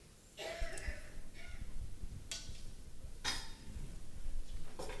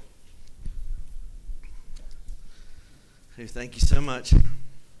Thank you so much.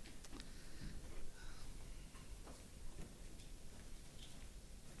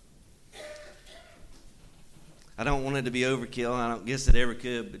 I don't want it to be overkill. I don't guess it ever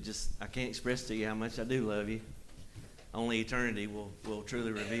could, but just I can't express to you how much I do love you. Only eternity will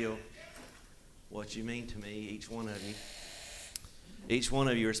truly reveal what you mean to me, each one of you. Each one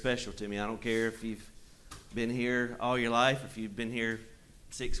of you are special to me. I don't care if you've been here all your life, if you've been here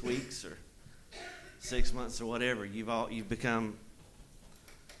 6 weeks or 6 months or whatever. You've become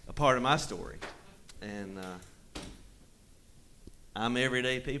a part of my story, and I'm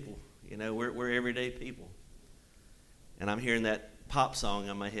everyday people. You know, we're everyday people, and I'm hearing that pop song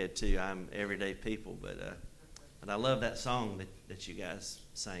in my head too. I'm everyday people, but I love that song that you guys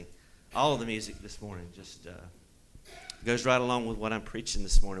sang. All of the music this morning just goes right along with what I'm preaching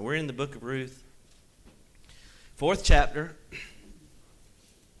this morning. We're in the book of Ruth, 4th chapter.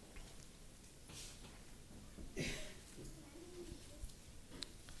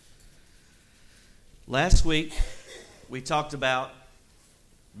 Last week, we talked about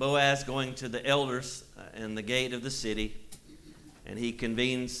Boaz going to the elders in the gate of the city, and he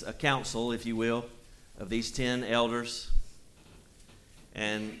convenes a council, if you will, of these 10 elders.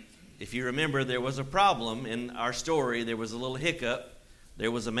 And if you remember, there was a problem in our story. There was a little hiccup.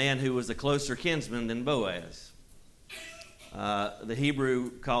 There was a man who was a closer kinsman than Boaz. The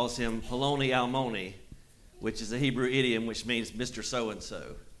Hebrew calls him Poloni Almoni, which is a Hebrew idiom which means Mr.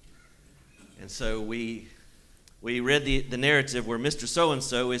 So-and-so. And so we read the narrative where Mr.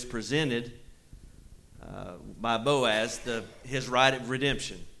 So-and-so is presented by Boaz his right of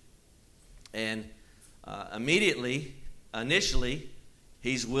redemption. And initially,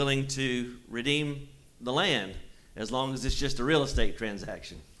 he's willing to redeem the land as long as it's just a real estate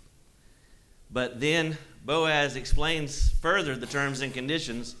transaction. But then Boaz explains further the terms and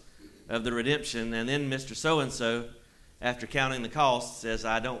conditions of the redemption, and then Mr. So-and-so, after counting the costs, says,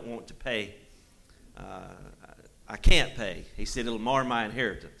 I don't want to pay. I can't pay. He said, it'll mar my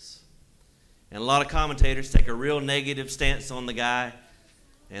inheritance. And a lot of commentators take a real negative stance on the guy,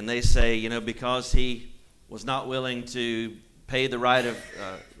 and they say, because he was not willing to pay the right of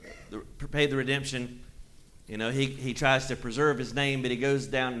pay the redemption, he tries to preserve his name, but he goes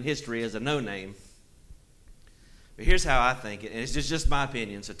down in history as a no-name. But here's how I think it, and it's just my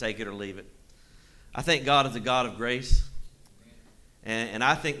opinion, so take it or leave it. I think God is a God of grace, and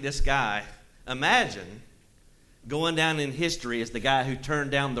I think this guy, imagine going down in history as the guy who turned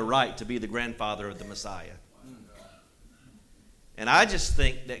down the right to be the grandfather of the Messiah. And I just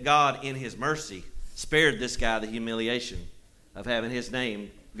think that God, in his mercy, spared this guy the humiliation of having his name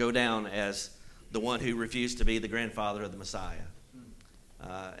go down as the one who refused to be the grandfather of the Messiah.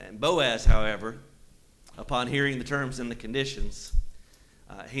 And Boaz, however, upon hearing the terms and the conditions,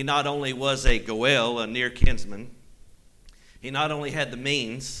 he not only was a Goel, a near kinsman, he not only had the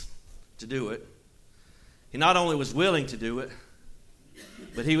means to do it, he not only was willing to do it,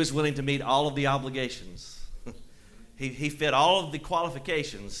 but he was willing to meet all of the obligations. He fit all of the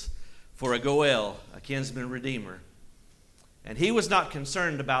qualifications for a Goel, a kinsman redeemer. And he was not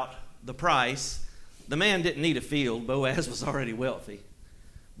concerned about the price. The man didn't need a field. Boaz was already wealthy.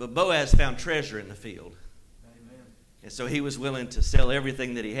 But Boaz found treasure in the field. Amen. And so he was willing to sell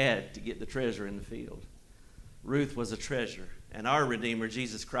everything that he had to get the treasure in the field. Ruth was a treasure. And our Redeemer,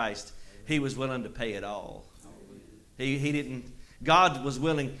 Jesus Christ, he was willing to pay it all. He didn't. God was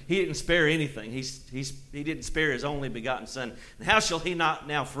willing. He didn't spare anything. He didn't spare his only begotten Son. And how shall he not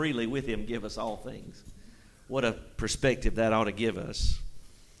now freely with him give us all things? What a perspective that ought to give us.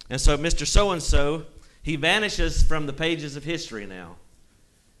 And so Mr. So-and-so, he vanishes from the pages of history now.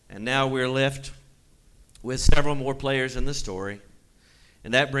 And now we're left with several more players in the story.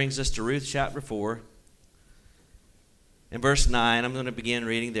 And that brings us to Ruth chapter 4. In verse 9, I'm going to begin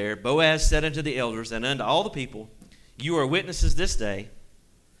reading there. Boaz said unto the elders and unto all the people, you are witnesses this day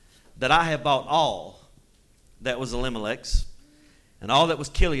that I have bought all that was Elimelech's, and all that was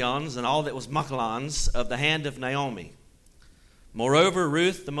Kilion's, and all that was Machlon's of the hand of Naomi. Moreover,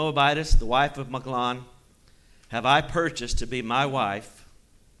 Ruth the Moabitess, the wife of Machlon, have I purchased to be my wife,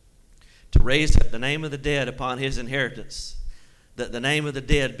 to raise up the name of the dead upon his inheritance, that the name of the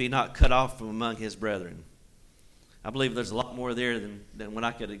dead be not cut off from among his brethren. I believe there's a lot more there than what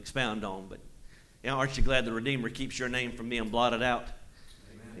I could expound on, but aren't you glad the Redeemer keeps your name from being blotted out?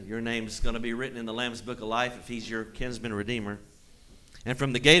 Amen. Your name is going to be written in the Lamb's Book of Life if he's your kinsman Redeemer. And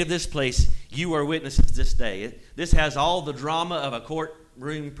from the gate of this place, you are witnesses this day. This has all the drama of a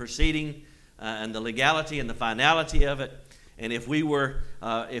courtroom proceeding and the legality and the finality of it. And if we were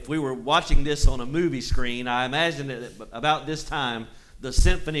watching this on a movie screen, I imagine that about this time the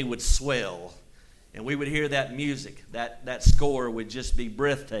symphony would swell. And we would hear that music, that score would just be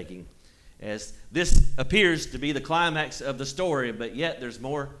breathtaking, as this appears to be the climax of the story, but yet there's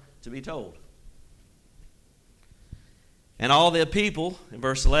more to be told. And all the people, in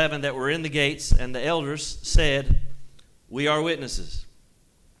verse 11, that were in the gates and the elders said, "We are witnesses.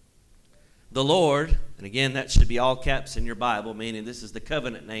 The Lord," and again that should be all caps in your Bible, meaning this is the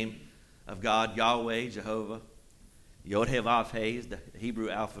covenant name of God, Yahweh, Jehovah, Yod-Heh-Vav-Heh is the Hebrew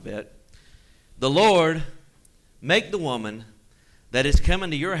alphabet. "The Lord make the woman that is coming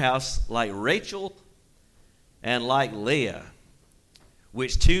to your house like Rachel and like Leah,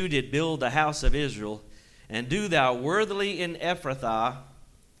 which two did build the house of Israel, and do thou worthily in Ephrathah,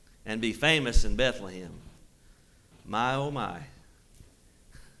 and be famous in Bethlehem." My, oh my.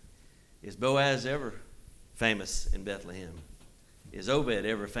 Is Boaz ever famous in Bethlehem? Is Obed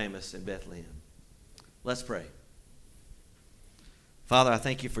ever famous in Bethlehem? Let's pray. Father, I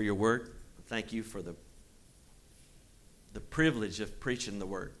thank you for your word. Thank you for the privilege of preaching the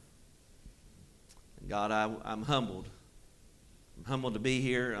word. And God, I'm humbled. I'm humbled to be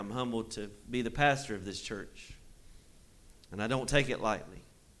here. I'm humbled to be the pastor of this church. And I don't take it lightly.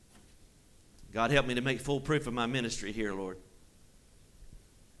 God, help me to make full proof of my ministry here, Lord.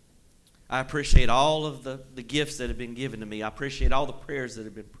 I appreciate all of the gifts that have been given to me. I appreciate all the prayers that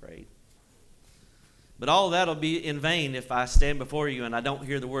have been prayed. But all of that will be in vain if I stand before you and I don't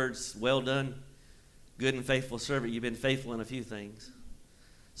hear the words, "Well done, good and faithful servant. You've been faithful in a few things."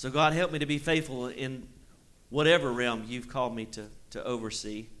 So God, help me to be faithful in whatever realm you've called me to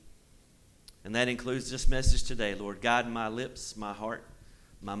oversee. And that includes this message today, Lord. Guide my lips, my heart,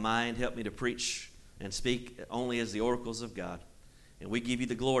 my mind. Help me to preach and speak only as the oracles of God. And we give you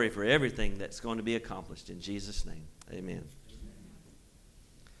the glory for everything that's going to be accomplished. In Jesus' name, amen.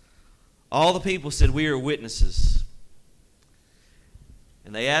 All the people said, "We are witnesses."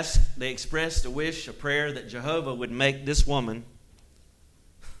 And they expressed a wish, a prayer that Jehovah would make this woman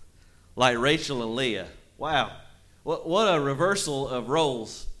like Rachel and Leah. Wow. What a reversal of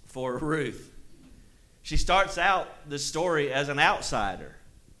roles for Ruth. She starts out the story as an outsider,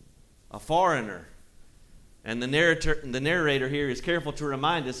 a foreigner. And the narrator here is careful to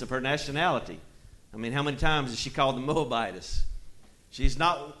remind us of her nationality. I mean, how many times is she called the Moabitess? She's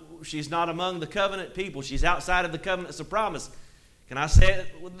not among the covenant people. She's outside of the covenants of promise. Can I say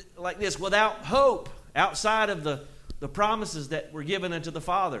it like this? Without hope, outside of the promises that were given unto the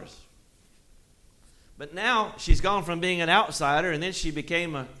fathers. But now she's gone from being an outsider, and then she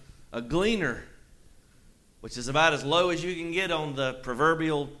became a gleaner, which is about as low as you can get on the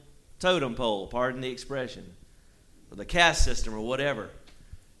proverbial totem pole, pardon the expression, or the caste system or whatever.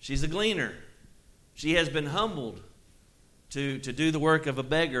 She's a gleaner. She has been humbled to do the work of a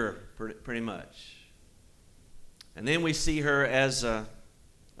beggar pretty much. And then we see her as a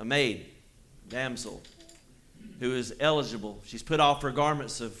maid, damsel, who is eligible. She's put off her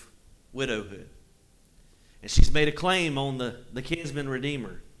garments of widowhood. And she's made a claim on the kinsman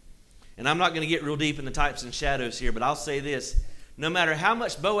redeemer. And I'm not going to get real deep in the types and shadows here, but I'll say this. No matter how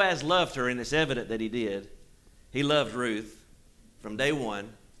much Boaz loved her, and it's evident that he did, he loved Ruth from day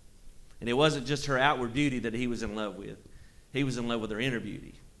one. And it wasn't just her outward beauty that he was in love with. He was in love with her inner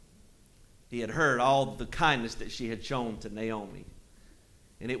beauty. He had heard all the kindness that she had shown to Naomi.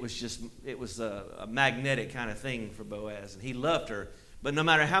 And it was a magnetic kind of thing for Boaz. And he loved her. But no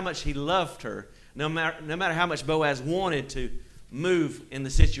matter how much he loved her, no matter how much Boaz wanted to move in the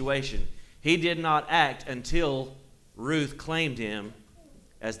situation, he did not act until Ruth claimed him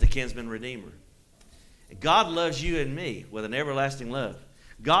as the kinsman redeemer. God loves you and me with an everlasting love.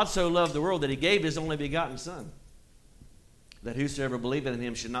 God so loved the world that he gave his only begotten Son, that whosoever believeth in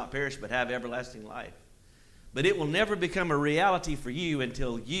him should not perish but have everlasting life. But it will never become a reality for you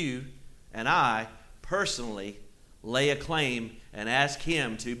until you and I personally lay a claim and ask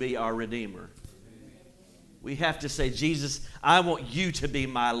him to be our Redeemer. We have to say, "Jesus, I want you to be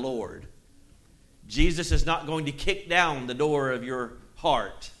my Lord." Jesus is not going to kick down the door of your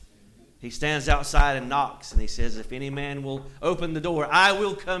heart. He stands outside and knocks, and he says, "If any man will open the door, I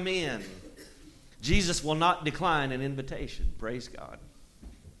will come in." Jesus will not decline an invitation. Praise God.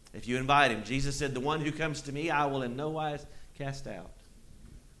 If you invite him, Jesus said, "The one who comes to me, I will in no wise cast out."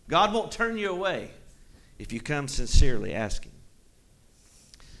 God won't turn you away if you come sincerely asking.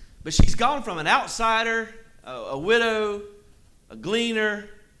 But she's gone from an outsider, a widow, a gleaner,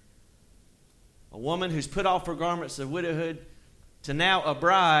 a woman who's put off her garments of widowhood, to now a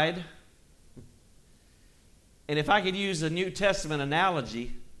bride. And if I could use a New Testament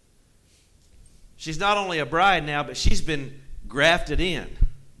analogy, she's not only a bride now, but she's been grafted in.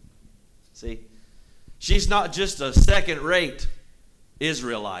 See? She's not just a second-rate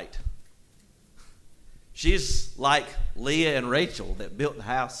Israelite. She's like Leah and Rachel that built the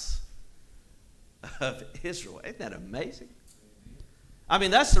house of Israel. Isn't that amazing? I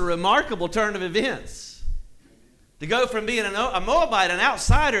mean, that's a remarkable turn of events. To go from being a Moabite, an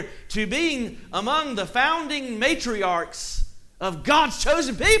outsider, to being among the founding matriarchs of God's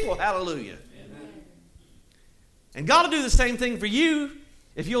chosen people. Hallelujah. Amen. And God will do the same thing for you.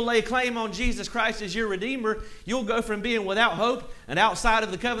 If you'll lay claim on Jesus Christ as your Redeemer, you'll go from being without hope and outside of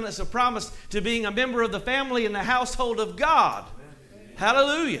the covenants of promise to being a member of the family and the household of God. Amen.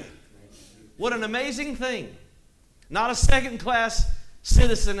 Hallelujah. What an amazing thing. Not a second-class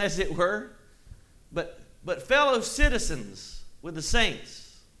citizen, as it were, but fellow citizens with the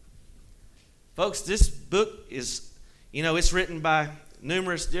saints. Folks, this book is, it's written by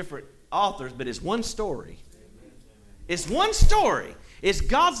numerous different authors, but it's one story. It's one story. It's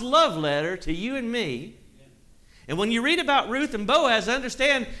God's love letter to you and me. And when you read about Ruth and Boaz,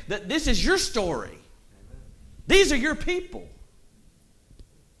 understand that this is your story. These are your people.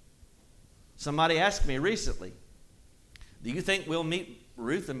 Somebody asked me recently, do you think we'll meet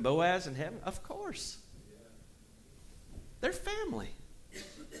Ruth and Boaz in heaven? Of course. They're family.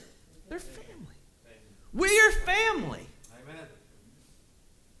 They're family. We're family. Amen.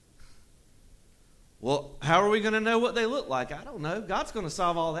 Well, how are we going to know what they look like? I don't know. God's going to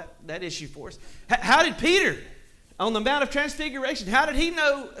solve all that issue for us. How did Peter, on the Mount of Transfiguration, how did he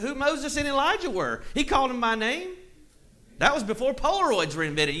know who Moses and Elijah were? He called them by name. That was before Polaroids were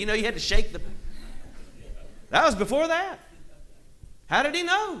invented. You had to shake the... That was before that. How did he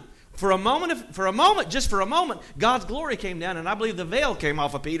know? For a moment, just for a moment, God's glory came down, and I believe the veil came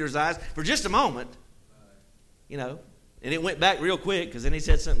off of Peter's eyes for just a moment. And it went back real quick because then he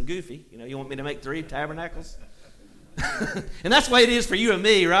said something goofy. You want me to make 3 tabernacles? And that's the way it is for you and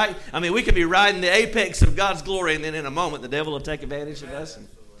me, right? I mean, we could be riding the apex of God's glory, and then in a moment, the devil will take advantage of us,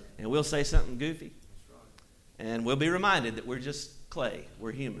 and we'll say something goofy. And we'll be reminded that we're just clay.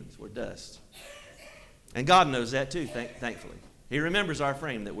 We're humans. We're dust. And God knows that too, thankfully. He remembers our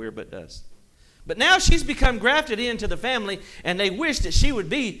frame that we're but dust. But now she's become grafted into the family, and they wish that she would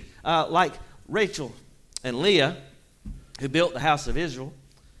be like Rachel and Leah, who built the house of Israel.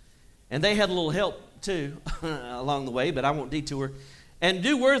 And they had a little help too along the way, but I won't detour. And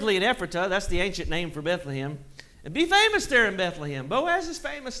do worthily in Ephratah, that's the ancient name for Bethlehem, and be famous there in Bethlehem. Boaz is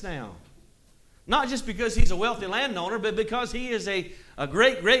famous now. Not just because he's a wealthy landowner, but because he is a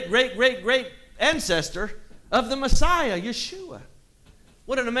great, great, great, great, great ancestor of the Messiah, Yeshua.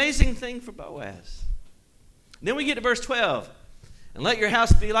 What an amazing thing for Boaz. Then we get to verse 12. And let your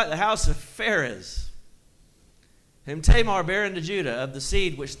house be like the house of Pharez, whom Tamar bare unto Judah, of the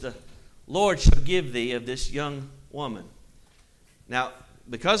seed which the Lord shall give thee of this young woman. Now,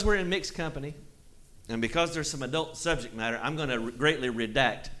 because we're in mixed company, and because there's some adult subject matter, I'm going to greatly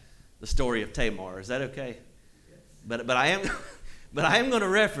redact the story of Tamar. Is that okay? Yes. But I am... But I am going to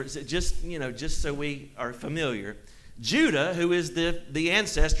reference it just so we are familiar. Judah, who is the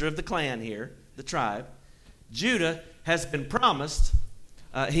ancestor of the clan here, the tribe, Judah has been promised,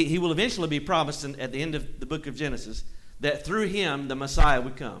 he will eventually be promised at the end of the book of Genesis, that through him the Messiah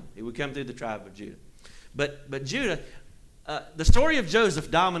would come. He would come through the tribe of Judah. But Judah, the story of Joseph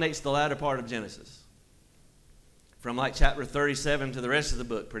dominates the latter part of Genesis. From like chapter 37 to the rest of the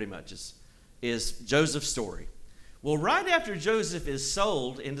book pretty much is Joseph's story. Well, right after Joseph is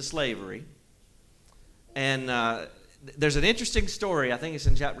sold into slavery, and there's an interesting story. I think it's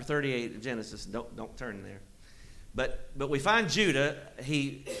in chapter 38 of Genesis. Don't turn there. But we find Judah.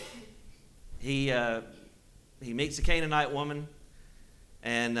 He meets a Canaanite woman,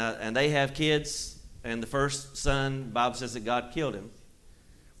 and they have kids. And the first son, the Bible says that God killed him.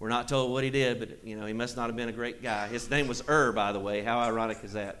 We're not told what he did, but he must not have been a great guy. His name was by the way. How ironic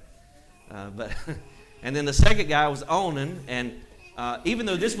is that? And then the second guy was Onan, and even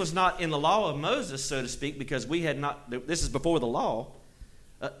though this was not in the law of Moses, so to speak, because we had not, this is before the law,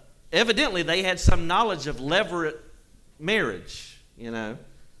 evidently they had some knowledge of levirate marriage,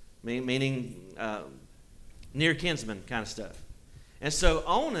 meaning near kinsman kind of stuff. And so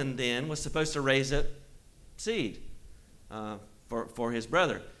Onan then was supposed to raise up seed for his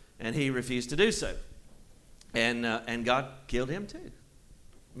brother, and he refused to do so. And God killed him too.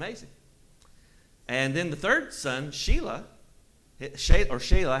 Amazing. And then the third son, Shelah,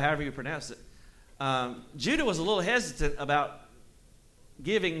 however you pronounce it, Judah was a little hesitant about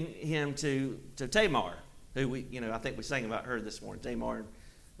giving him to Tamar, who I think we sang about her this morning, Tamar and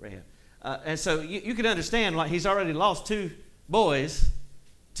Rahab. And so you can understand, like, he's already lost 2 boys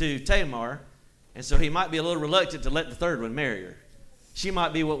to Tamar, and so he might be a little reluctant to let the third one marry her. She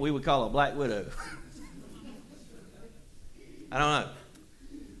might be what we would call a black widow. I don't know.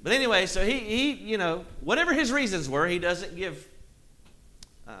 But anyway, so he whatever his reasons were, he doesn't give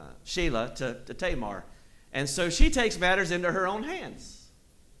Shelah to Tamar. And so she takes matters into her own hands,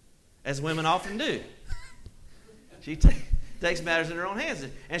 as women often do. She takes matters in her own hands.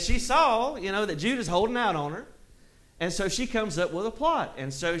 And she saw, that Judah's holding out on her. And so she comes up with a plot.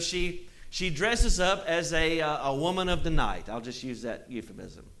 And so she dresses up as a woman of the night. I'll just use that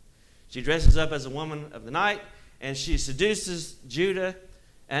euphemism. She dresses up as a woman of the night, and she seduces Judah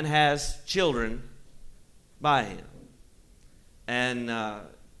and has children by him. And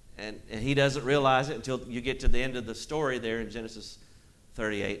he doesn't realize it until you get to the end of the story there in Genesis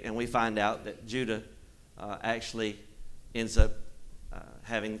 38, and we find out that Judah actually ends up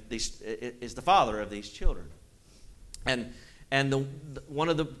is the father of these children. And one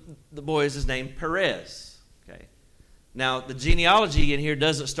of the boys is named Perez. Okay. Now, the genealogy in here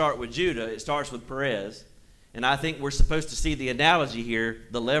doesn't start with Judah. It starts with Perez. And I think we're supposed to see the analogy here,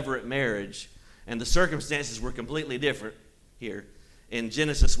 the levirate marriage. And the circumstances were completely different here. In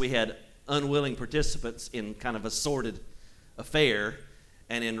Genesis, we had unwilling participants in kind of a sordid affair.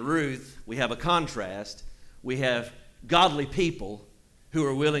 And in Ruth, we have a contrast. We have godly people who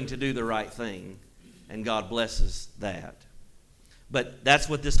are willing to do the right thing. And God blesses that. But that's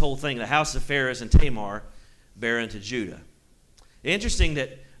what this whole thing, the house of Pharez and Tamar, bear unto Judah. Interesting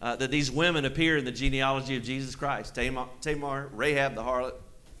that these women appear in the genealogy of Jesus Christ. Tamar, Rahab the harlot,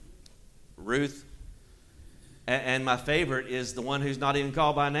 Ruth, and my favorite is the one who's not even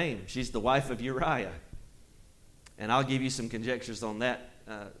called by name. She's the wife of Uriah. And I'll give you some conjectures on that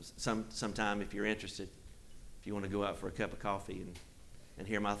sometime if you're interested. If you want to go out for a cup of coffee and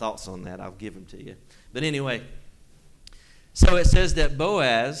hear my thoughts on that, I'll give them to you. But anyway, so it says that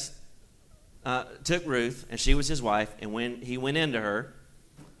Boaz took Ruth, and she was his wife, and when he went into her,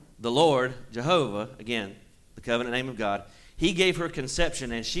 the Lord, Jehovah, again, the covenant name of God, he gave her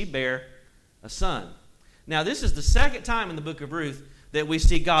conception, and she bare a son. Now, this is the second time in the book of Ruth that we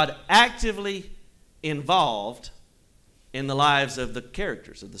see God actively involved in the lives of the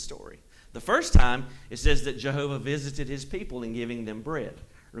characters of the story. The first time, it says that Jehovah visited his people in giving them bread.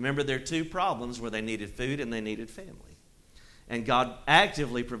 Remember, there are two problems where they needed food and they needed family. And God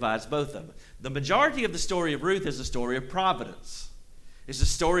actively provides both of them. The majority of the story of Ruth is a story of providence. It's a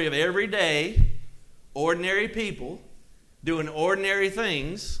story of everyday, ordinary people doing ordinary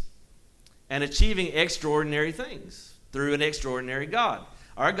things and achieving extraordinary things through an extraordinary God.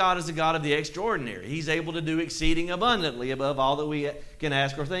 Our God is a God of the extraordinary. He's able to do exceeding abundantly above all that we can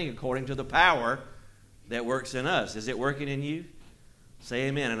ask or think according to the power that works in us. Is it working in you? Say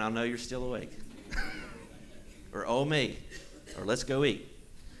amen, and I'll know you're still awake. Or oh me. Or let's go eat.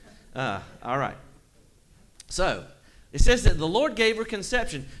 All right. So, it says that the Lord gave her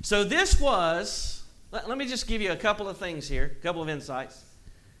conception. So this was, let me just give you a couple of things here, a couple of insights.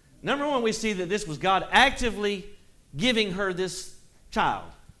 Number one, we see that this was God actively giving her this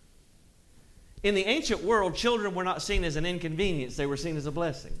child. In the ancient world, children were not seen as an inconvenience. They were seen as a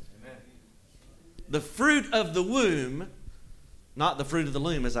blessing. Amen. The fruit of the womb, not the fruit of the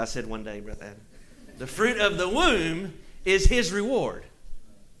loom, as I said one day, Brother Adam. The fruit of the womb is his reward.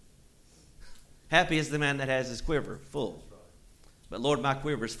 Happy is the man that has his quiver full. But Lord, my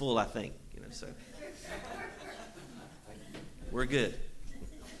quiver is full, I think. So we're good.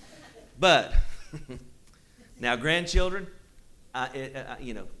 But now, grandchildren,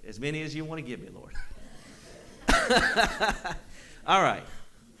 as many as you want to give me, Lord. All right,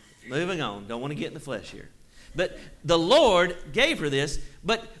 moving on. Don't want to get in the flesh here. But the Lord gave her this.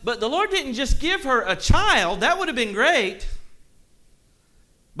 But the Lord didn't just give her a child. That would have been great.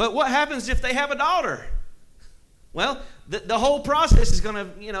 But what happens if they have a daughter? Well, the whole process is going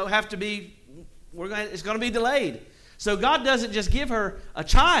to, have to be. It's going to be delayed. So God doesn't just give her a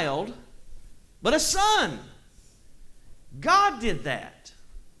child, but a son. God did that.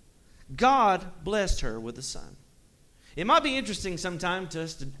 God blessed her with a son. It might be interesting sometime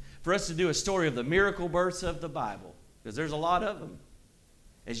for us to do a story of the miracle births of the Bible, because there's a lot of them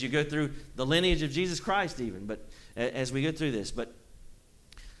as you go through the lineage of Jesus Christ even, but as we go through this. But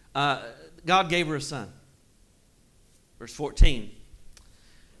God gave her a son. Verse 14.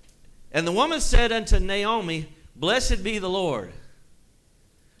 And the woman said unto Naomi, Blessed be the Lord,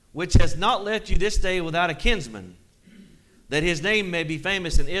 which has not left you this day without a kinsman, that his name may be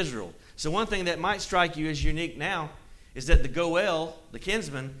famous in Israel. So one thing that might strike you as unique now is that the Goel, the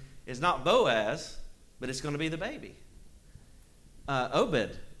kinsman, is not Boaz, but it's going to be the baby.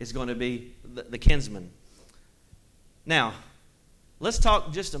 Obed is going to be the kinsman. Now, let's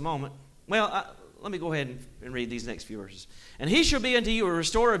talk just a moment. Well, let me go ahead and read these next few verses. And he shall be unto you a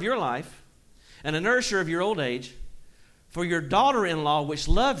restorer of your life, and a nourisher of your old age. For your daughter-in-law, which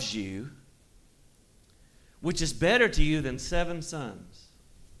loves you, which is better to you than 7 sons,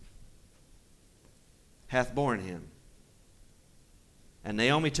 hath borne him. And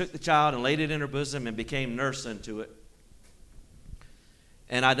Naomi took the child and laid it in her bosom and became nurse unto it.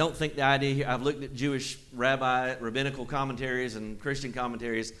 And I don't think the idea here, I've looked at Jewish rabbinical commentaries and Christian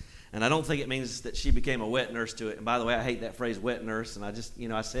commentaries, and I don't think it means that she became a wet nurse to it. And by the way, I hate that phrase, wet nurse, and I just,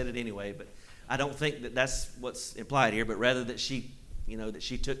 I said it anyway, but I don't think that that's what's implied here, but rather that she, that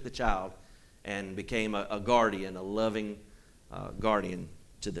she took the child and became a guardian, a loving guardian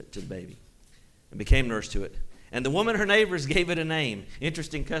to the baby, and became nurse to it. And the woman, her neighbors, gave it a name.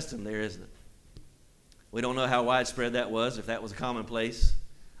 Interesting custom there, isn't it? We don't know how widespread that was, if that was a commonplace.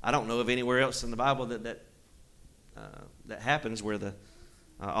 I don't know of anywhere else in the Bible that happens where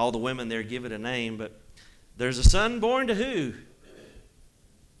all the women there give it a name. But there's a son born to who?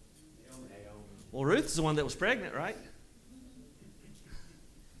 Well, Ruth's the one that was pregnant, right?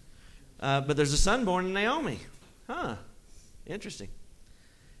 But there's a son born to Naomi. Huh. Interesting.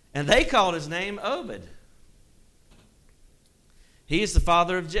 And they called his name Obed. He is the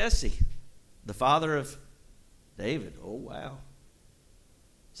father of Jesse, the father of David. Oh, wow.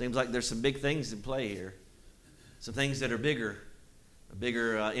 Seems like there's some big things in play here. Some things that are bigger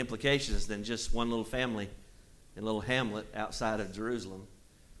implications than just one little family in a little hamlet outside of Jerusalem.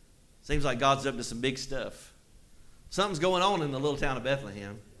 Seems like God's up to some big stuff. Something's going on in the little town of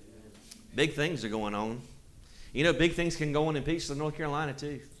Bethlehem. Big things are going on. Big things can go on in Peachland, North Carolina,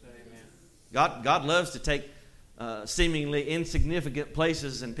 too. God loves to take seemingly insignificant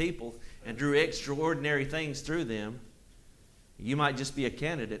places and people and do extraordinary things through them. You might just be a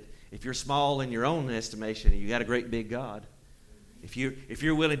candidate if you're small in your own estimation and you got a great big God. If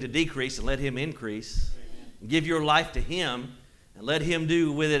you're willing to decrease and let Him increase, and give your life to Him and let Him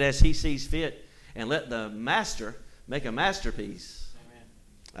do with it as He sees fit, and let the Master make a masterpiece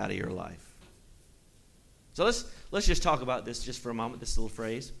out of your life. So let's just talk about this just for a moment, this little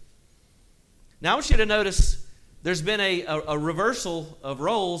phrase. Now I want you to notice there's been a reversal of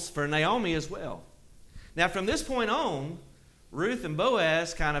roles for Naomi as well. Now from this point on, Ruth and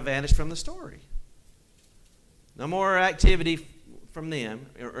Boaz kind of vanished from the story. No more activity from them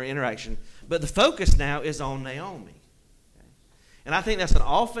or interaction. But the focus now is on Naomi. Okay? And I think that's an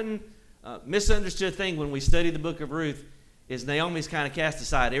often misunderstood thing when we study the book of Ruth, is Naomi's kind of cast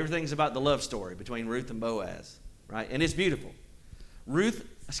aside. Everything's about the love story between Ruth and Boaz, right? And it's beautiful. Ruth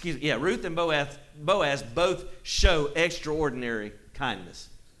and Boaz both show extraordinary kindness.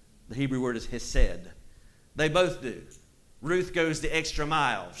 The Hebrew word is hesed. They both do. Ruth goes the extra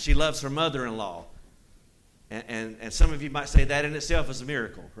mile. She loves her mother-in-law. And some of you might say that in itself is a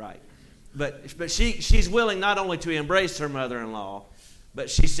miracle, right? But she's willing not only to embrace her mother-in-law, but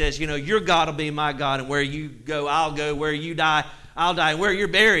she says, your God will be my God, and where you go, I'll go. Where you die, I'll die. And where you're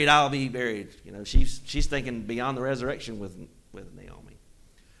buried, I'll be buried. She's thinking beyond the resurrection with Naomi.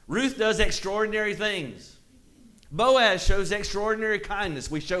 Ruth does extraordinary things. Boaz shows extraordinary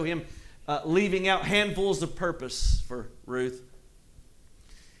kindness. We show him leaving out handfuls of purpose for Ruth.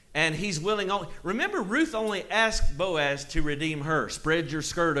 And he's willing. Remember, Ruth only asked Boaz to redeem her. Spread your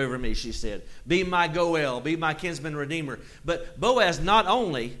skirt over me, she said. Be my Goel, be my kinsman redeemer. But Boaz not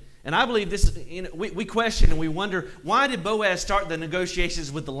only, and I believe this, we question and we wonder, why did Boaz start the negotiations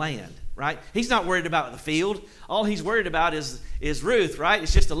with the land, right? He's not worried about the field. All he's worried about is Ruth, right?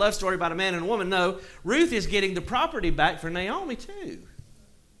 It's just a love story about a man and a woman. No, Ruth is getting the property back for Naomi too.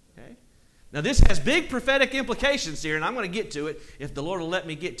 Now, this has big prophetic implications here, and I'm going to get to it if the Lord will let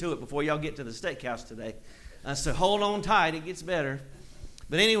me get to it before y'all get to the steakhouse today. So hold on tight. It gets better.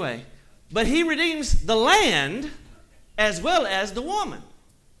 But anyway, but he redeems the land as well as the woman.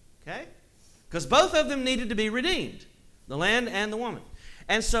 Okay? Because both of them needed to be redeemed, the land and the woman.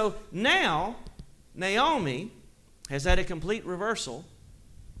 And so now, Naomi has had a complete reversal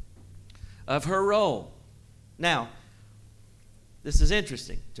of her role. Now, this is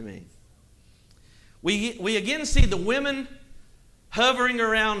interesting to me. We again see the women hovering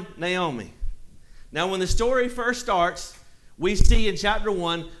around Naomi. Now, when the story first starts, we see in chapter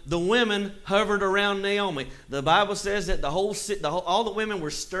 1 the women hovered around Naomi. The Bible says that all the women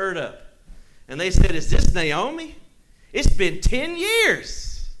were stirred up. And they said, is this Naomi? It's been 10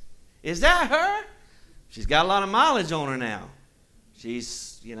 years. Is that her? She's got a lot of mileage on her now.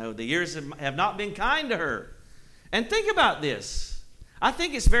 She's, the years have not been kind to her. And think about this. I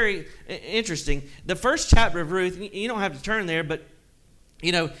think it's very interesting. The first chapter of Ruth, you don't have to turn there, but,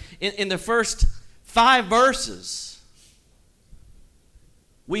 in the first 5 verses,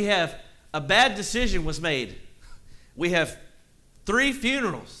 we have a bad decision was made. We have 3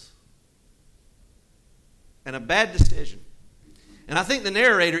 funerals. and a bad decision. And I think the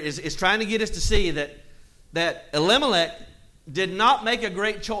narrator is trying to get us to see that Elimelech did not make a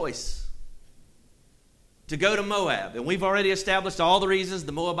great choice to go to Moab. And we've already established all the reasons.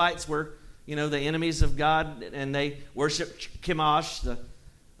 The Moabites were, the enemies of God, and they worshiped Chemosh,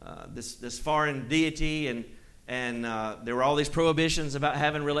 this foreign deity, and there were all these prohibitions about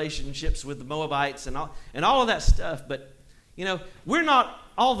having relationships with the Moabites and all of that stuff. But, we're not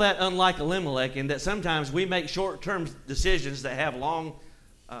all that unlike Elimelech in that sometimes we make short-term decisions that have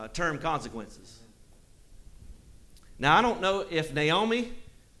long-term consequences. Now, I don't know if Naomi,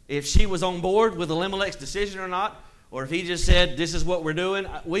 if she was on board with Elimelech's decision or not, or if he just said, this is what we're doing.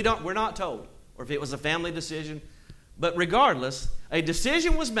 We're not told. Or if it was a family decision. But regardless, a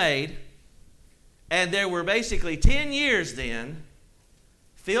decision was made, and there were basically 10 years then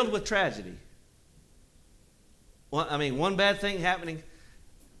filled with tragedy. One bad thing happening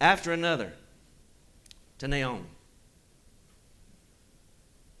after another to Naomi.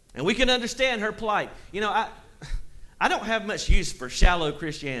 And we can understand her plight. I don't have much use for shallow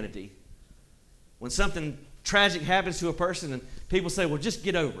Christianity. When something tragic happens to a person and people say, well, just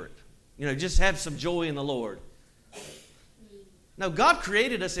get over it. Just have some joy in the Lord. No, God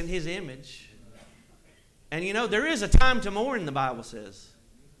created us in His image. And there is a time to mourn, the Bible says.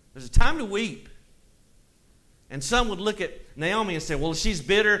 There's a time to weep. And some would look at Naomi and say, well, she's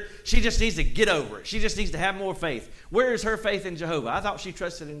bitter. She just needs to get over it. She just needs to have more faith. Where is her faith in Jehovah? I thought she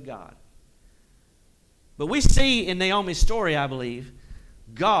trusted in God. But we see in Naomi's story, I believe,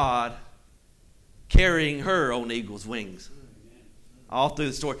 God carrying her on eagle's wings all through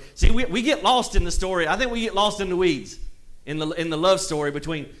the story. See, we get lost in the story. I think we get lost in the weeds in the love story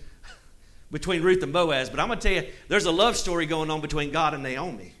between Ruth and Boaz. But I'm going to tell you, there's a love story going on between God and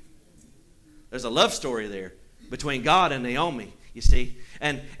Naomi. There's a love story there between God and Naomi, you see.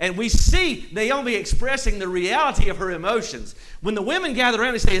 And we see Naomi expressing the reality of her emotions. When the women gather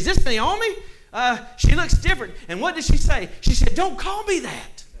around and say, is this Naomi? She looks different. And what did she say? She said, don't call me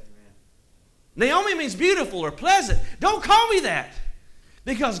that. Naomi means beautiful or pleasant. Don't call me that.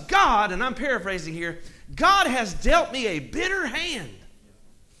 Because God, and I'm paraphrasing here, God has dealt me a bitter hand.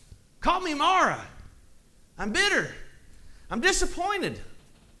 Call me Mara. I'm bitter. I'm disappointed.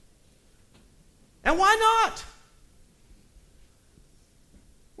 And why not?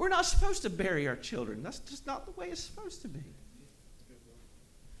 We're not supposed to bury our children. That's just not the way it's supposed to be.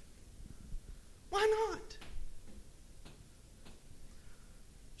 Why not?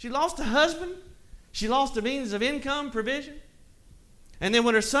 She lost a husband. She lost a means of income, provision. And then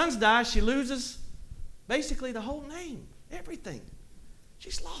when her sons die, she loses basically the whole name, everything.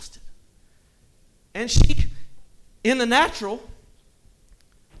 She's lost it. And she, in the natural,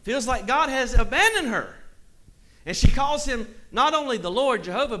 feels like God has abandoned her. And she calls him not only the Lord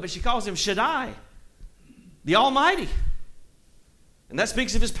Jehovah, but she calls him Shaddai, the Almighty. And that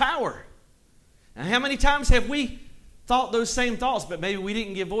speaks of his power. Now, how many times have we thought those same thoughts, but maybe we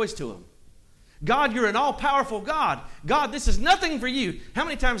didn't give voice to them? God, you're an all-powerful God. God, this is nothing for you. How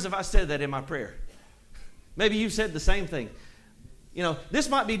many times have I said that in my prayer? Maybe you've said the same thing. This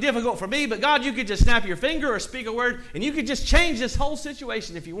might be difficult for me, but God, you could just snap your finger or speak a word, and you could just change this whole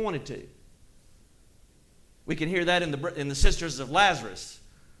situation if you wanted to. We can hear that in the sisters of Lazarus,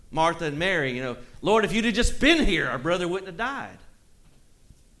 Martha and Mary. Lord, if you'd have just been here, our brother wouldn't have died.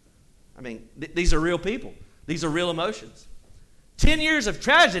 These are real people. These are real emotions. 10 years of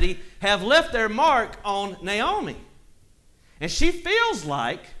tragedy have left their mark on Naomi. And she feels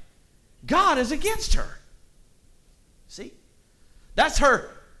like God is against her. See? That's her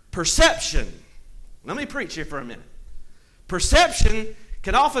perception. Let me preach here for a minute. Perception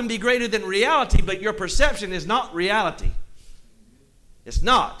can often be greater than reality, but your perception is not reality. It's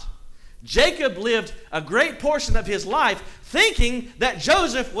not. Jacob lived a great portion of his life thinking that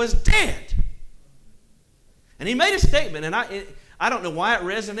Joseph was dead. And he made a statement, and I don't know why it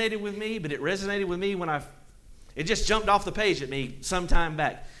resonated with me, but it resonated with me when it just jumped off the page at me some time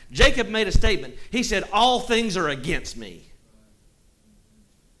back. Jacob made a statement. He said, all things are against me.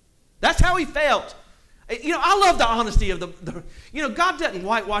 That's how he felt. I love the honesty of God doesn't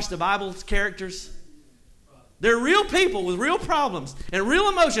whitewash the Bible's characters. They're real people with real problems and real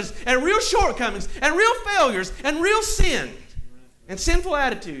emotions and real shortcomings and real failures and real sin and sinful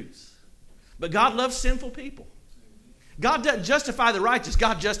attitudes. But God loves sinful people. God doesn't justify the righteous.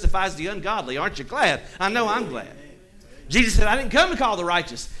 God justifies the ungodly. Aren't you glad? I know I'm glad. Jesus said, I didn't come to call the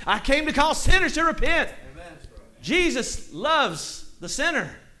righteous. I came to call sinners to repent. Jesus loves the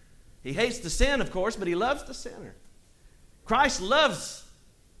sinner. He hates the sin, of course, but he loves the sinner. Christ loves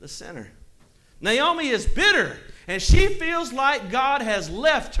the sinner. Naomi is bitter, and she feels like God has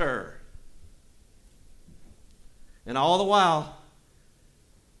left her. And all the while,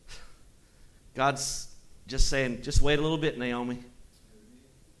 God's just saying, just wait a little bit, Naomi.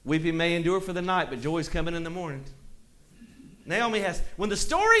 Weeping may endure for the night, but joy's coming in the morning. Naomi has, when the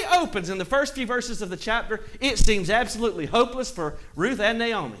story opens in the first few verses of the chapter, it seems absolutely hopeless for Ruth and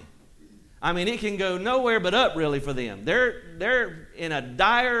Naomi. I mean, it can go nowhere but up, really, for them. They're in a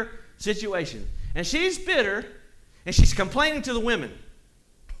dire situation. And she's bitter, and she's complaining to the women.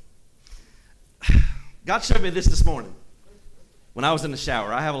 God showed me this morning when I was in the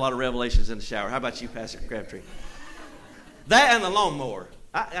shower. I have a lot of revelations in the shower. How about you, Pastor Crabtree? That and the lawnmower.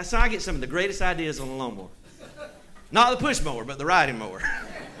 So I get some of the greatest ideas on the lawnmower. Not the push mower, but the riding mower.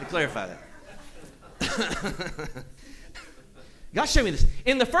 Let me clarify that. God showed me this.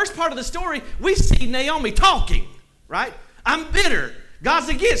 In the first part of the story, we see Naomi talking, right? I'm bitter. God's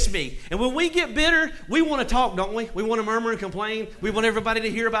against me. And when we get bitter, we want to talk, don't we? We want to murmur and complain. We want everybody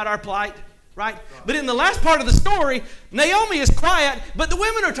to hear about our plight, right? But in the last part of the story, Naomi is quiet, but the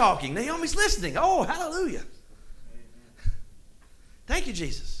women are talking. Naomi's listening. Oh, hallelujah. Thank you,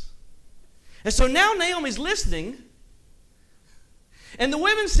 Jesus. And so now Naomi's listening. And the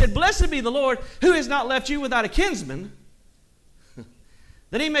women said, "Blessed be the Lord, who has not left you without a kinsman,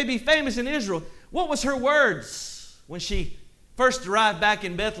 that he may be famous in Israel." What was her words when she first arrived back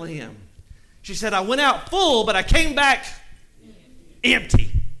in Bethlehem? She said, "I went out full, but I came back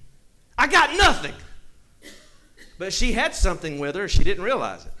empty. I got nothing." But she had something with her. She didn't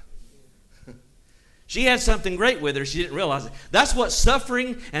realize it. She had something great with her. She didn't realize it. That's what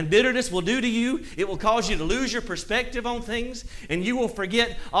suffering and bitterness will do to you. It will cause you to lose your perspective on things, and you will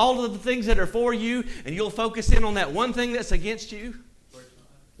forget all of the things that are for you, and you'll focus in on that one thing that's against you.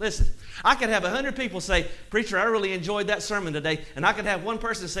 Listen, I could have 100 people say, "Preacher, I really enjoyed that sermon today," and I could have one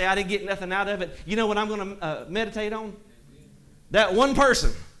person say, "I didn't get nothing out of it." You know what I'm going to meditate on? That one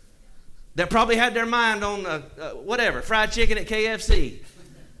person that probably had their mind on whatever, fried chicken at KFC.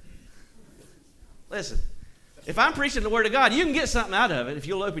 Listen, if I'm preaching the Word of God, you can get something out of it if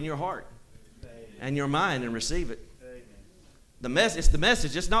you'll open your heart and your mind and receive it. It's the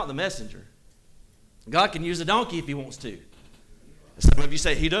message, it's not the messenger. God can use a donkey if He wants to. Some of you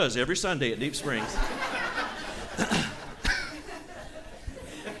say He does every Sunday at Deep Springs.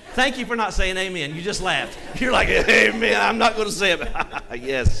 Thank you for not saying amen. You just laughed. You're like, "Amen, I'm not going to say it."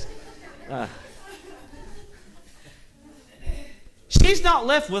 Yes. She's not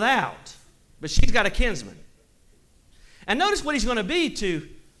left without, but she's got a kinsman. And notice what he's going to be to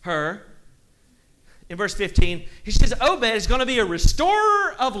her. In verse 15, he says, Obed is going to be a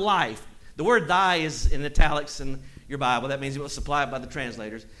restorer of life. The word "thy" is in italics in your Bible. That means it was supplied by the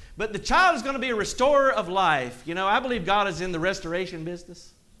translators. But the child is going to be a restorer of life. You know, I believe God is in the restoration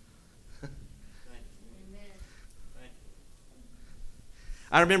business.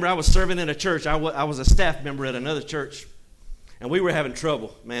 I remember I was serving in a church. I was a staff member at another church, and we were having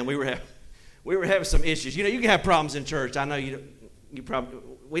trouble. Man, we were having some issues. You know, you can have problems in church. I know you probably,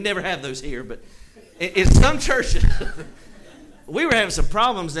 we never have those here, but in some churches, we were having some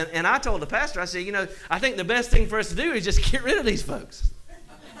problems, and I told the pastor, I said, "You know, I think the best thing for us to do is just get rid of these folks."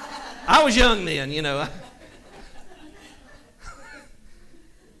 I was young then, you know.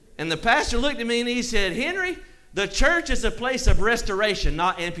 And the pastor looked at me and he said, "Henry, the church is a place of restoration,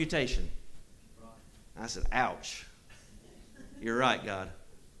 not amputation." I said, "Ouch. You're right, God.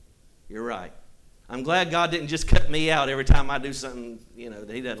 You're right. I'm glad God didn't just cut me out every time I do something, you know,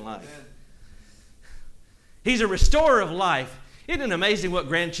 that He doesn't like." He's a restorer of life. Isn't it amazing what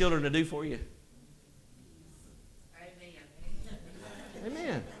grandchildren will do for you?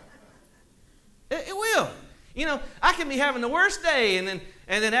 Amen. It will. You know, I can be having the worst day, and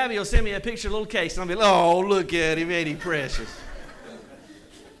then Abby will send me a picture of a little case, and I'll be like, "Oh, look at him, ain't he precious?"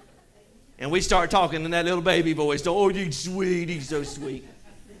 And we start talking in that little baby voice. "Oh, he's sweet, he's so sweet."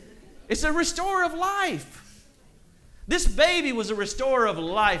 It's a restorer of life. This baby was a restorer of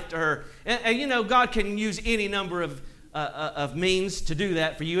life to her. And you know, God can use any number of means to do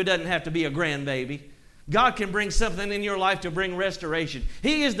that for you. It doesn't have to be a grandbaby. God can bring something in your life to bring restoration.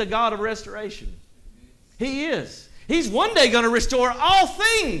 He is the God of restoration. He is. He's one day going to restore all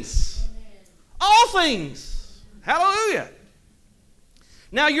things. All things. Hallelujah.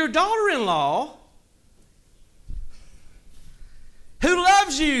 Now, your daughter-in-law, who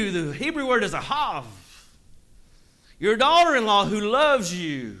loves you, the Hebrew word is ahav. Your daughter-in-law who loves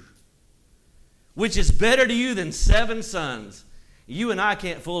you, which is better to you than 7 sons. You and I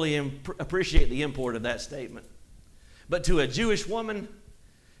can't fully appreciate the import of that statement. But to a Jewish woman,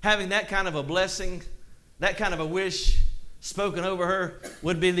 having that kind of a blessing, that kind of a wish spoken over her,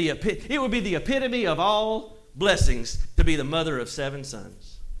 would be the epitome of all blessings to be the mother of 7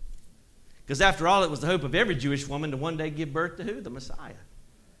 sons. Because after all, it was the hope of every Jewish woman to one day give birth to who? The Messiah.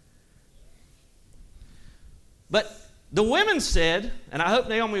 But the women said, and I hope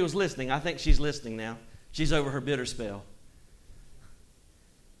Naomi was listening. I think she's listening now. She's over her bitter spell.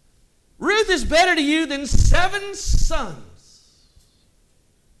 Ruth is better to you than 7 sons.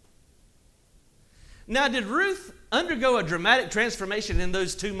 Now, did Ruth undergo a dramatic transformation in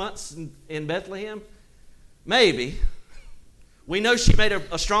those 2 months in Bethlehem? Maybe. We know she made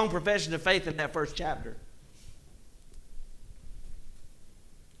a strong profession of faith in that first chapter.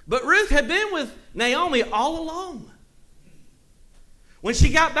 But Ruth had been with Naomi all along. When she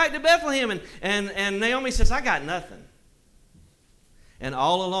got back to Bethlehem and Naomi says, I got nothing. And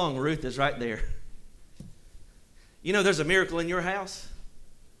all along, Ruth is right there. You know, there's a miracle in your house.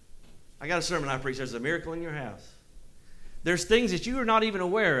 I got a sermon I preach. There's a miracle in your house. There's things that you are not even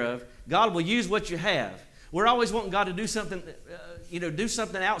aware of. God will use what you have. We're always wanting God to do something, do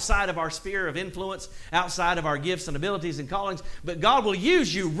something outside of our sphere of influence, outside of our gifts and abilities and callings. But God will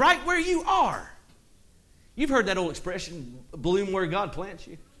use you right where you are. You've heard that old expression, bloom where God plants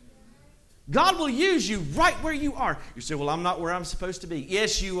you. God will use you right where you are. You say, well, I'm not where I'm supposed to be.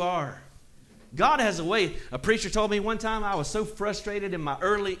 Yes, you are. God has a way. A preacher told me one time I was so frustrated in my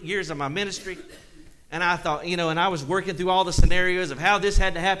early years of my ministry. And I thought, and I was working through all the scenarios of how this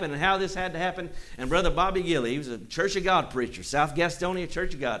had to happen and how this had to happen. And Brother Bobby Gilley, he was a Church of God preacher, South Gastonia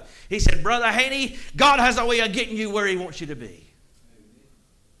Church of God. He said, Brother Haney, God has a way of getting you where he wants you to be.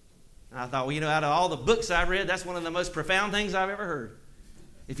 And I thought, out of all the books I've read, that's one of the most profound things I've ever heard.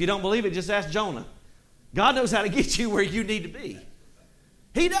 If you don't believe it, just ask Jonah. God knows how to get you where you need to be.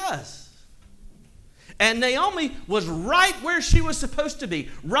 He does. And Naomi was right where she was supposed to be,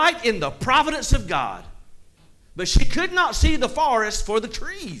 right in the providence of God. But she could not see the forest for the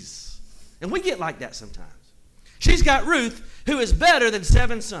trees. And we get like that sometimes. She's got Ruth, who is better than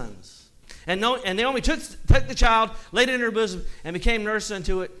 7 sons. And Naomi took the child, laid it in her bosom, and became nurse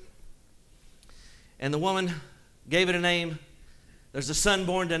unto it. And the woman gave it a name. There's a son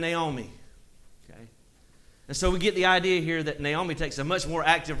born to Naomi. Okay? And so we get the idea here that Naomi takes a much more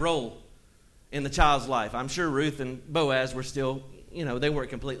active role in the child's life. I'm sure Ruth and Boaz were still, they weren't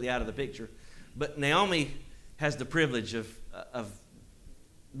completely out of the picture. But Naomi has the privilege of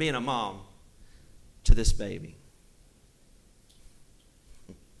being a mom to this baby.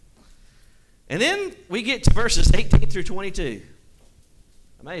 And then we get to verses 18 through 22.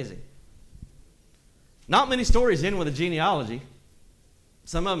 Amazing. Not many stories end with a genealogy.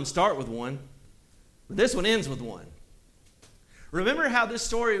 Some of them start with one, but this one ends with one. Remember how this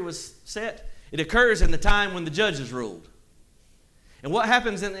story was set? It occurs in the time when the judges ruled. And what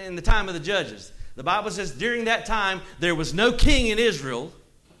happens in the time of the judges? The Bible says during that time there was no king in Israel,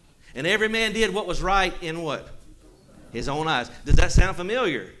 and every man did what was right in what? His own eyes. Does that sound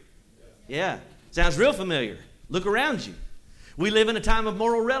familiar? Yeah. Sounds real familiar. Look around you. We live in a time of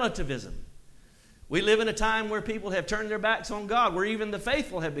moral relativism. We live in a time where people have turned their backs on God, where even the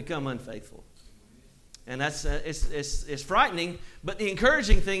faithful have become unfaithful. And that's it's frightening, but the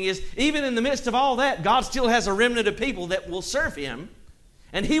encouraging thing is, even in the midst of all that, God still has a remnant of people that will serve Him,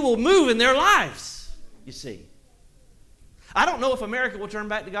 and He will move in their lives, you see. I don't know if America will turn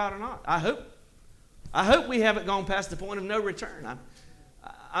back to God or not. I hope we haven't gone past the point of no return.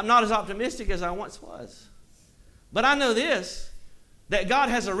 I'm not as optimistic as I once was. But I know this, that God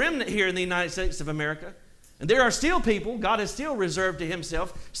has a remnant here in the United States of America. And there are still people, God has still reserved to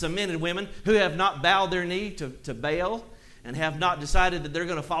Himself some men and women who have not bowed their knee to Baal and have not decided that they're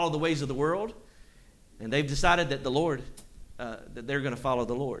going to follow the ways of the world. And they've decided that that they're going to follow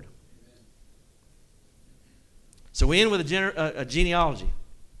the Lord. So we end with a genealogy.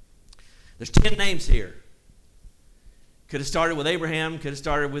 There's 10 names here. Could have started with Abraham, could have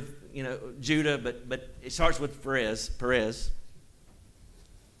started with Judah, but it starts with Perez.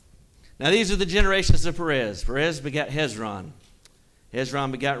 Now these are the generations of Perez. Perez begat Hezron.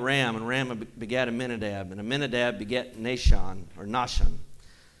 Hezron begat Ram, and Ram begat Amminadab, and Amminadab begat Nahshon.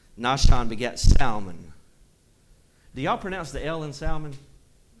 Nahshon begat Salmon. Do y'all pronounce the L in Salmon?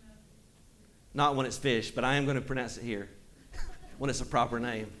 Not when it's fish, but I am going to pronounce it here when it's a proper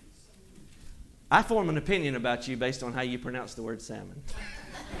name. I form an opinion about you based on how you pronounce the word salmon.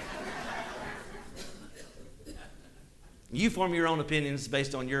 You form your own opinions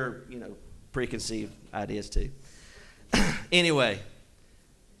based on your, preconceived ideas too. Anyway,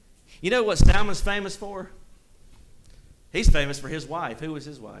 you know what Salmon's famous for? He's famous for his wife. Who was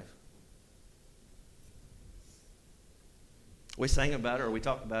his wife? We sang about her, or we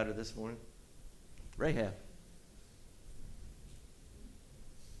talked about her this morning. Rahab.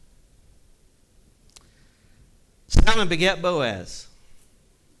 Salmon begat Boaz.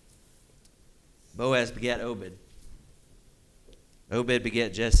 Boaz begat Obed. Obed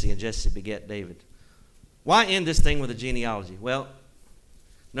begat Jesse, and Jesse begat David. Why end this thing with a genealogy? Well,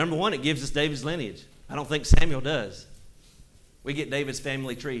 number one, it gives us David's lineage. I don't think Samuel does. We get David's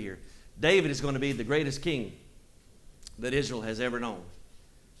family tree here. David is going to be the greatest king that Israel has ever known.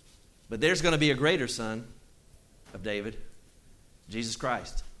 But there's going to be a greater son of David, Jesus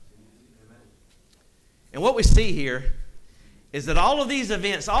Christ. And what we see here is that all of these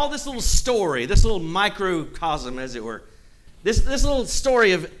events, all this little story, this little microcosm, as it were, this little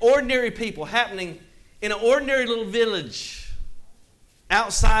story of ordinary people happening in an ordinary little village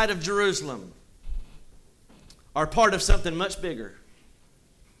outside of Jerusalem are part of something much bigger.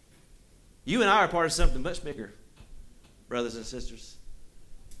 You and I are part of something much bigger, brothers and sisters.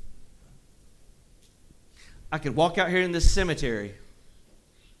 I could walk out here in this cemetery,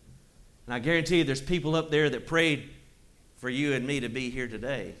 and I guarantee you there's people up there that prayed for you and me to be here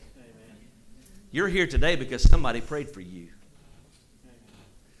today. Amen. You're here today because somebody prayed for you. Amen.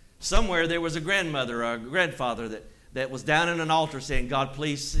 Somewhere there was a grandmother or a grandfather that was down in an altar saying, God,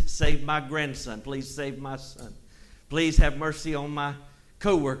 please save my grandson. Please save my son. Please have mercy on my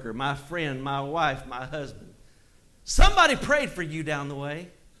coworker, my friend, my wife, my husband. Somebody prayed for you down the way.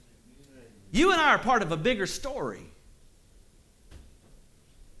 You and I are part of a bigger story.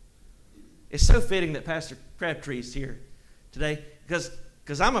 It's so fitting that Pastor Crabtree is here today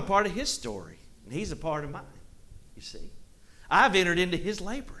because I'm a part of his story and he's a part of mine, you see. I've entered into his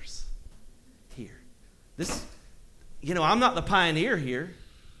labors here. I'm not the pioneer here.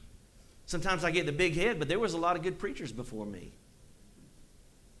 Sometimes I get the big head, but there was a lot of good preachers before me.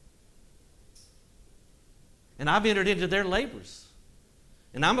 And I've entered into their labors.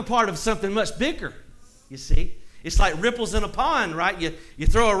 And I'm a part of something much bigger, you see. It's like ripples in a pond, right? You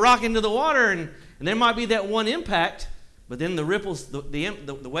throw a rock into the water and there might be that one impact, but then the ripples,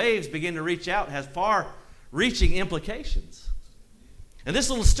 the waves begin to reach out, has far-reaching implications. And this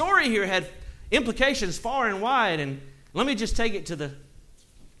little story here had implications far and wide, and let me just take it to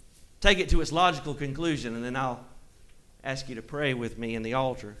its logical conclusion, and then I'll ask you to pray with me in the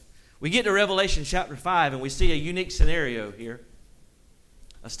altar. We get to Revelation chapter 5, and we see a unique scenario here.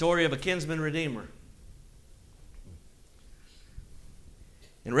 A story of a kinsman redeemer.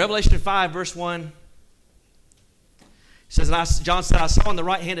 In Revelation 5, verse 1, it says, John said, I saw on the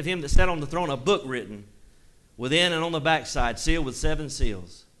right hand of him that sat on the throne a book written, within and on the backside, sealed with 7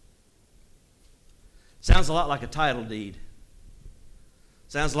 seals. Sounds a lot like a title deed.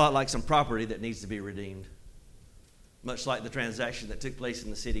 Sounds a lot like some property that needs to be redeemed. Much like the transaction that took place in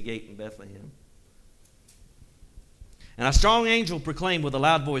the city gate in Bethlehem. And a strong angel proclaimed with a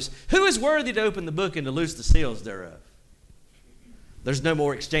loud voice, who is worthy to open the book and to loose the seals thereof? There's no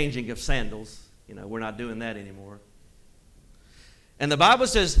more exchanging of sandals. We're not doing that anymore. And the Bible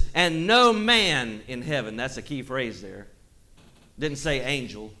says, and no man in heaven, that's a key phrase there. Didn't say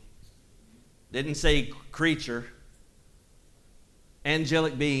angel. Didn't say creature.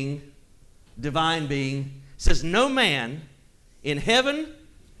 Angelic being. Divine being. It says no man in heaven,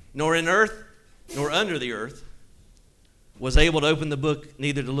 nor in earth, nor under the earth, was able to open the book,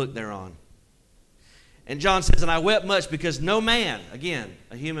 neither to look thereon. And John says, and I wept much because no man, again,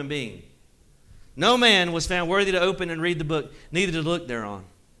 a human being, no man was found worthy to open and read the book, neither to look thereon.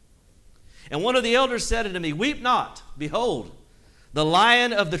 And one of the elders said unto me, weep not, behold, the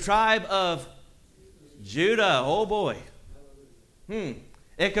Lion of the tribe of Judah. Oh boy.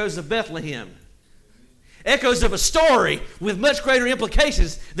 Echoes of Bethlehem. Echoes of a story with much greater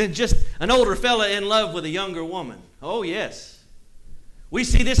implications than just an older fella in love with a younger woman. Oh, yes. We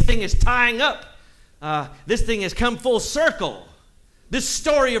see this thing is tying up. This thing has come full circle. This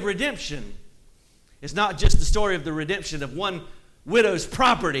story of redemption is not just the story of the redemption of one widow's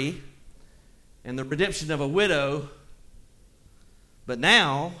property and the redemption of a widow, but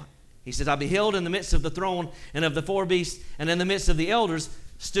now, he says, I beheld in the midst of the throne and of the 4 beasts and in the midst of the elders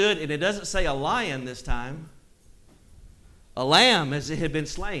stood, and it doesn't say a lion this time, a lamb as it had been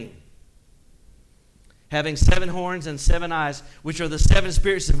slain, having 7 horns and 7 eyes, which are the 7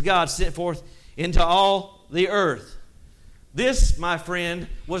 spirits of God sent forth into all the earth. This, my friend,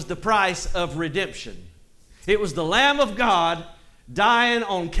 was the price of redemption. It was the Lamb of God dying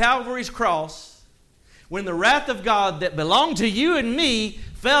on Calvary's cross when the wrath of God that belonged to you and me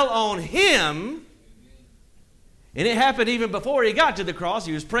fell on him. And it happened even before he got to the cross.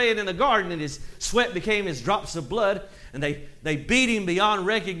 He was praying in the garden and his sweat became his drops of blood. And they beat him beyond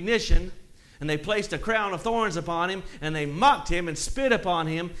recognition. And they placed a crown of thorns upon him. And they mocked him and spit upon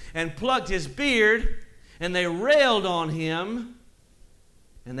him and plucked his beard. And they railed on him.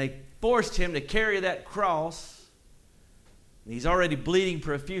 And they forced him to carry that cross He's already bleeding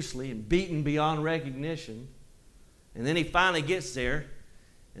profusely and beaten beyond recognition. And then he finally gets there,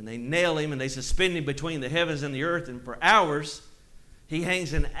 and they nail him, and they suspend him between the heavens and the earth, and for hours he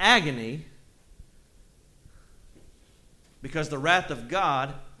hangs in agony because the wrath of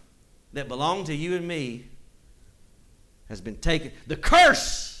God that belonged to you and me has been taken. The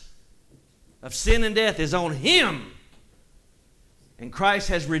curse of sin and death is on him. And Christ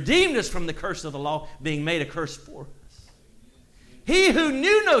has redeemed us from the curse of the law, being made a curse for us. He who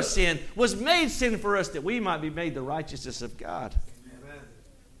knew no sin was made sin for us, that we might be made the righteousness of God. Amen.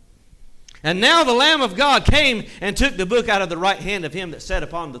 And now the Lamb of God came and took the book out of the right hand of him that sat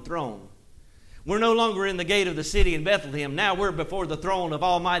upon the throne. We're no longer in the gate of the city in Bethlehem. Now we're before the throne of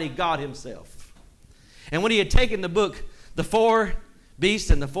Almighty God himself. And when he had taken the book, the 4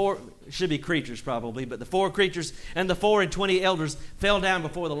 beasts and the 4, should be creatures probably, but the 4 creatures and the 24 elders fell down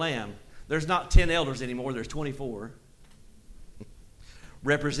before the Lamb. There's not 10 elders anymore, there's 24.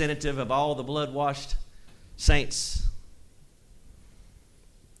 Representative of all the blood-washed saints.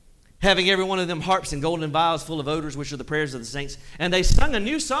 Having every one of them harps and golden vials full of odors, which are the prayers of the saints. And they sung a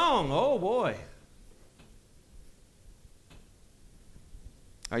new song. Oh boy.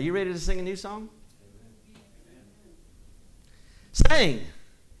 Are you ready to sing a new song? Saying,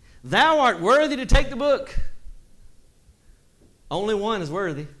 thou art worthy to take the book. Only one is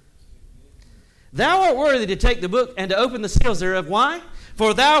worthy. Thou art worthy to take the book and to open the seals thereof. Why?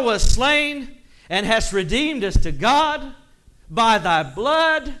 For thou wast slain and hast redeemed us to God by thy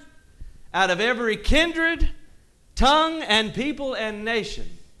blood out of every kindred, tongue, and people and nation.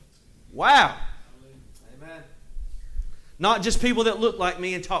 Wow. Amen. Not just people that look like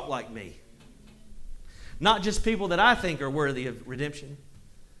me and talk like me. Not just people that I think are worthy of redemption.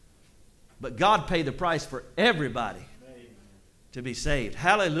 But God paid the price for everybody to be saved.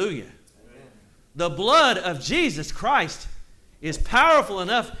 Hallelujah. Amen. The blood of Jesus Christ is powerful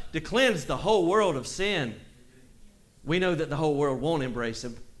enough to cleanse the whole world of sin. We know that the whole world won't embrace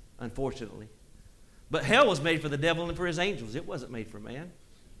him, unfortunately. But hell was made for the devil and for his angels. It wasn't made for man.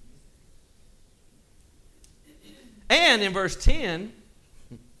 And in verse 10,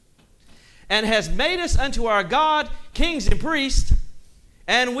 and has made us unto our God kings and priests,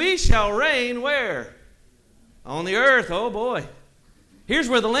 and we shall reign where? On the earth. Oh boy. Here's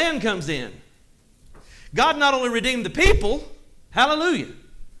where the land comes in. God not only redeemed the people, hallelujah,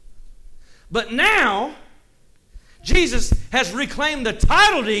 but now Jesus has reclaimed the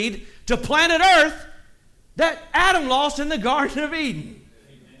title deed to planet Earth that Adam lost in the Garden of Eden.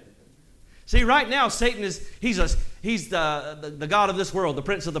 Amen. See, right now Satan he's the god of this world, the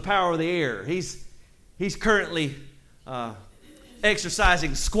prince of the power of the air. He's currently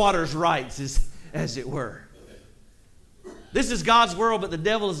exercising squatters' rights, as it were. This is God's world, but the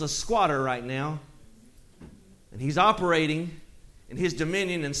devil is a squatter right now. And he's operating in his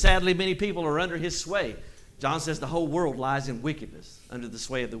dominion, and sadly many people are under his sway. John says the whole world lies in wickedness under the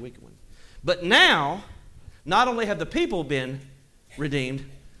sway of the wicked one. But now, not only have the people been redeemed,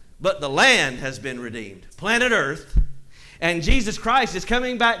 but the land has been redeemed. Planet Earth. And Jesus Christ is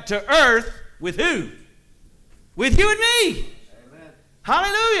coming back to earth with who? With you and me. Amen.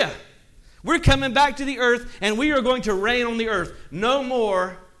 Hallelujah. We're coming back to the earth, and we are going to reign on the earth. No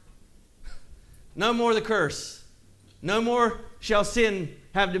more the curse. No more shall sin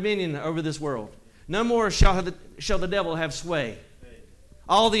have dominion over this world. No more shall the devil have sway.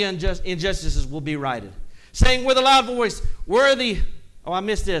 All the injustices will be righted. Saying with a loud voice, worthy, oh I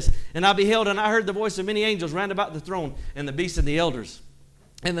missed this, and I beheld and I heard the voice of many angels round about the throne and the beasts and the elders.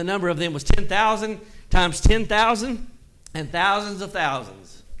 And the number of them was 10,000 times 10,000 and thousands of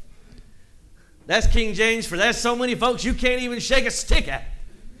thousands. That's King James for that's so many folks you can't even shake a stick at.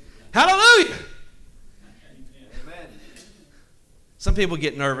 Hallelujah. Amen. Some people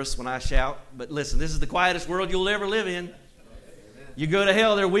get nervous when I shout, but listen, this is the quietest world you'll ever live in. Amen. You go to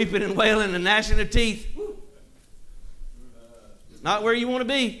hell, they're weeping and wailing and gnashing of teeth. Not where you want to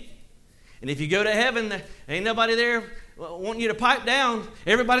be. And if you go to heaven, there ain't nobody there wanting you to pipe down.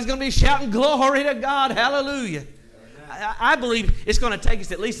 Everybody's going to be shouting, glory to God, hallelujah. I believe it's going to take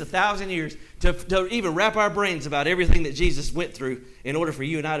us at least 1,000 years to even wrap our brains about everything that Jesus went through in order for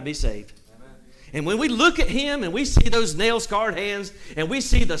you and I to be saved. Amen. And when we look at him and we see those nail-scarred hands and we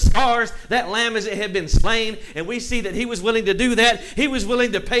see the scars, that lamb as it had been slain, and we see that he was willing to do that, he was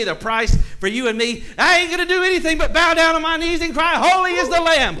willing to pay the price for you and me, I ain't going to do anything but bow down on my knees and cry, holy is the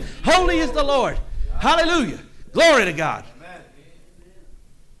Lamb, holy is the Lord. Hallelujah. Glory to God. Amen.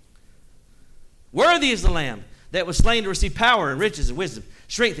 Worthy is the Lamb that was slain to receive power and riches and wisdom,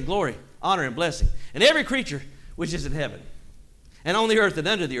 strength and glory, honor and blessing. And every creature which is in heaven, and on the earth and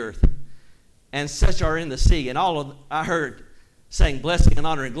under the earth, and such are in the sea. And I heard saying, blessing and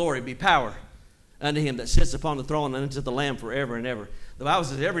honor and glory be power unto him that sits upon the throne and unto the Lamb forever and ever. The Bible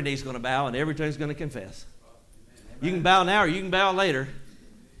says every knee's going to bow and every tongue's going to confess. You can bow now or you can bow later.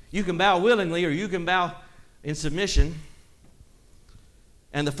 You can bow willingly or you can bow in submission.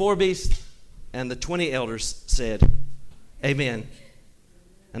 And the 4 beasts and the 20 elders said, Amen.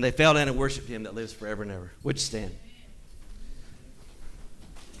 And they fell down and worshiped him that lives forever and ever. Would you stand?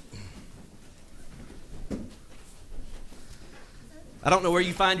 I don't know where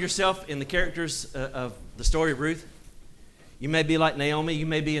you find yourself in the characters of the story of Ruth. You may be like Naomi. You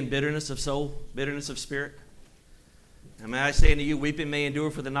may be in bitterness of soul, bitterness of spirit. And may I say unto you, weeping may endure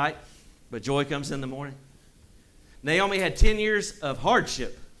for the night, but joy comes in the morning. Naomi had 10 years of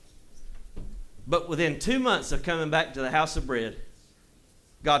hardship, but within 2 months of coming back to the house of bread,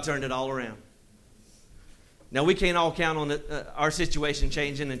 God turned it all around. Now, we can't all count on our situation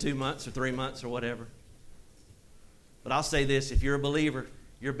changing in 2 months or 3 months or whatever. But I'll say this, if you're a believer,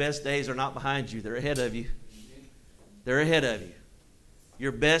 your best days are not behind you. They're ahead of you. They're ahead of you.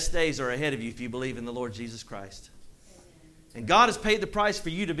 Your best days are ahead of you if you believe in the Lord Jesus Christ. And God has paid the price for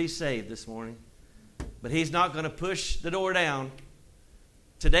you to be saved this morning. But he's not going to push the door down.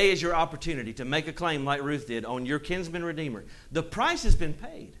 Today is your opportunity to make a claim like Ruth did on your kinsman redeemer. The price has been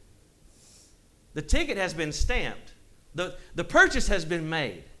paid. The ticket has been stamped. The purchase has been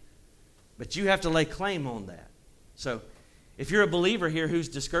made. But you have to lay claim on that. So if you're a believer here who's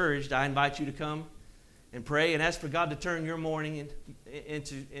discouraged, I invite you to come and pray and ask for God to turn your mourning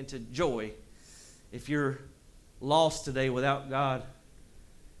into joy. If you're lost today without God,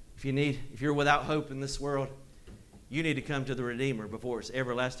 if you're without hope in this world, you need to come to the Redeemer before it's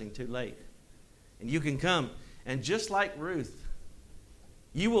everlasting too late. And you can come, and just like Ruth,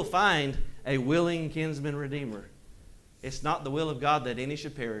 you will find a willing kinsman redeemer. It's not the will of God that any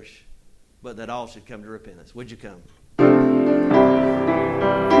should perish, but that all should come to repentance. Would you come?